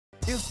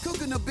Is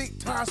cooking a big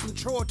tiresome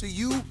chore to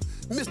you?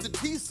 Mr.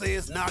 T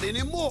says not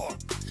anymore.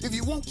 If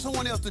you want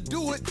someone else to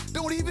do it,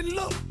 don't even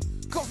look.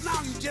 Cause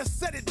now you just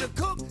set it to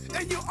cook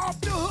and you're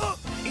off the hook.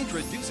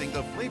 Introducing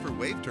the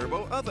FlavorWave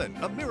Turbo Oven,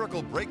 a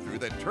miracle breakthrough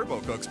that turbo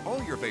cooks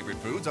all your favorite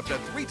foods up to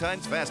 3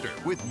 times faster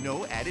with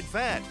no added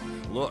fat.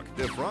 Look,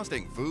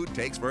 defrosting food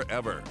takes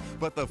forever,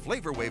 but the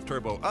FlavorWave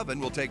Turbo Oven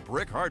will take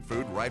brick-hard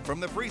food right from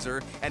the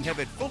freezer and have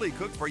it fully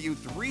cooked for you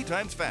 3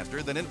 times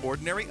faster than an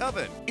ordinary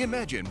oven.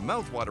 Imagine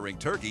mouth-watering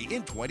turkey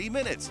in 20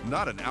 minutes,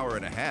 not an hour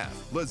and a half.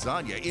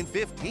 Lasagna in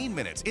 15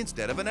 minutes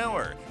instead of an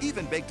hour.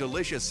 Even bake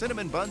delicious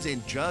cinnamon buns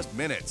in just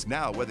minutes.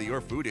 Now, whether your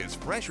food is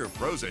fresh or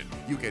frozen,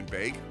 you can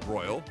bake,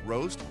 broil,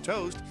 roast,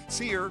 toast,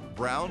 sear,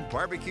 brown,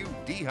 barbecue,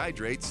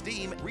 dehydrate,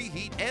 steam,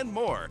 reheat, and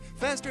more,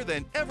 faster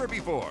than ever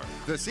before.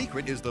 The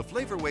secret is the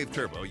FlavorWave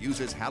Turbo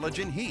uses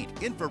halogen heat,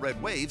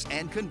 infrared waves,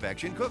 and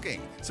convection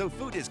cooking, so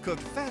food is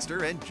cooked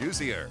faster and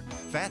juicier.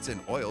 Fats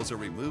and oils are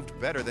removed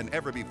better than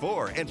ever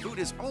before, and food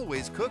is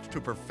always cooked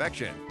to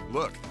perfection.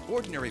 Look,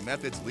 ordinary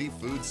methods leave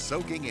food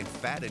soaking in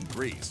fat and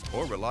grease,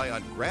 or rely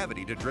on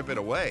gravity to drip it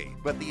away.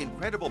 But the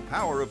incredible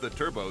power of the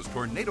Turbo's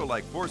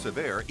tornado-like force of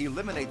air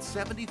eliminates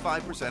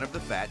 75% of the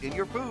fat in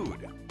your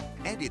food.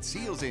 And it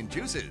seals in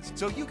juices,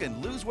 so you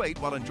can lose weight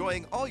while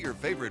enjoying all your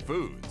favorite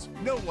foods.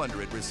 No wonder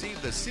it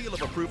received the seal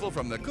of approval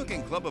from the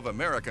Cooking Club of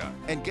America.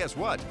 And guess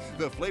what?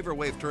 The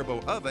FlavorWave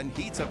Turbo Oven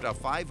heats up to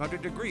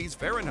 500 degrees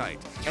Fahrenheit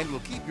and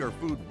will keep your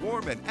food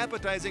warm and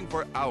appetizing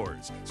for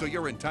hours, so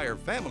your entire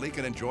family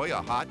can enjoy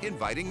a hot,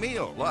 inviting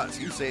meal. Plus,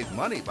 you save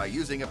money by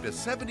using up to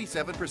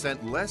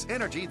 77% less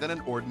energy than an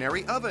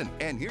ordinary oven.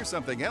 And here's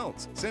something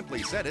else.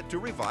 Simply set it to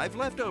revive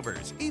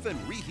leftovers. Even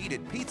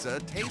reheated pizza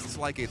tastes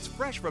like it's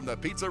fresh from the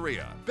pizzeria.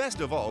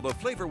 Best of all, the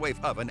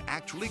FlavorWave oven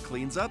actually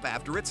cleans up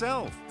after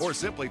itself. Or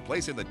simply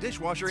place in the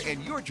dishwasher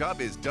and your job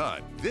is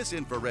done. This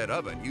infrared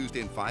oven used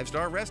in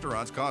 5-star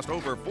restaurants cost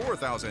over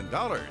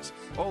 $4,000.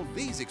 All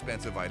these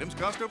expensive items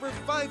cost over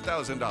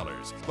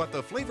 $5,000. But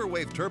the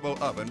FlavorWave Turbo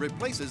Oven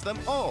replaces them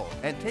all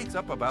and takes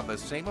up about the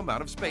same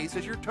amount of space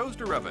as your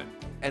toaster oven.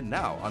 And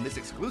now, on this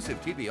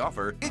exclusive TV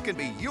offer, it can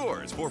be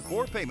yours for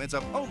 4 payments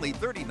of only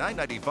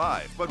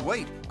 $39.95. But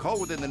wait,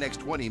 call within the next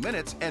 20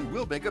 minutes and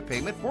we'll make a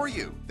payment for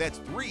you. That's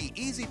 3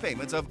 easy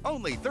payments of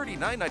only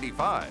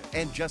 $39.95.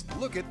 And just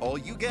look at all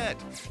you get.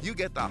 You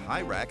get the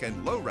high rack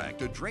and low rack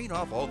to drain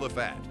off all the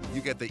fat. You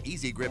get the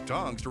easy grip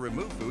tongs to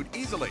remove food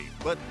easily.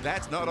 But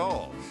that's not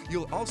all.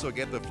 You'll also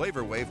get the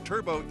FlavorWave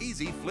Turbo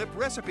Easy Flip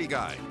Recipe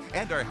Guide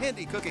and our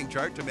handy cooking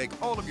chart to make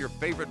all of your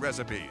favorite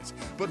recipes.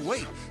 But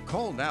wait,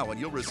 call now and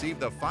you'll receive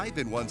the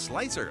 5-in-1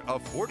 slicer, a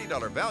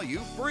 $40 value,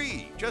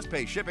 free. Just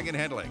pay shipping and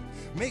handling.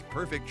 Make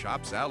perfect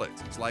chopped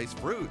salads, slice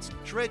fruits,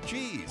 shred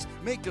cheese,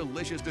 make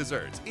delicious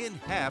desserts in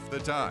half the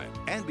time.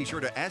 And be sure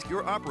to ask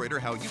your operator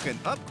how you can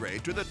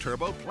upgrade to the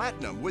Turbo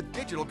Platinum with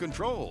digital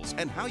controls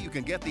and how you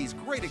can get these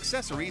great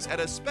accessories at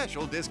a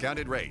special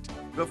discounted rate.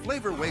 The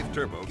FlavorWave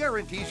Turbo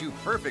guarantees you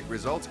perfect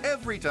results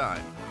every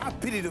time. I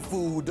pity the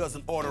fool who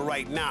doesn't order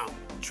right now.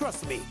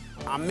 Trust me,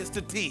 I'm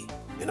Mr. T,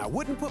 and I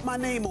wouldn't put my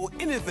name on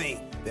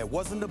anything that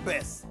wasn't the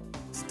best.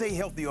 Stay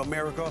healthy,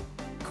 America.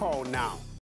 Call now.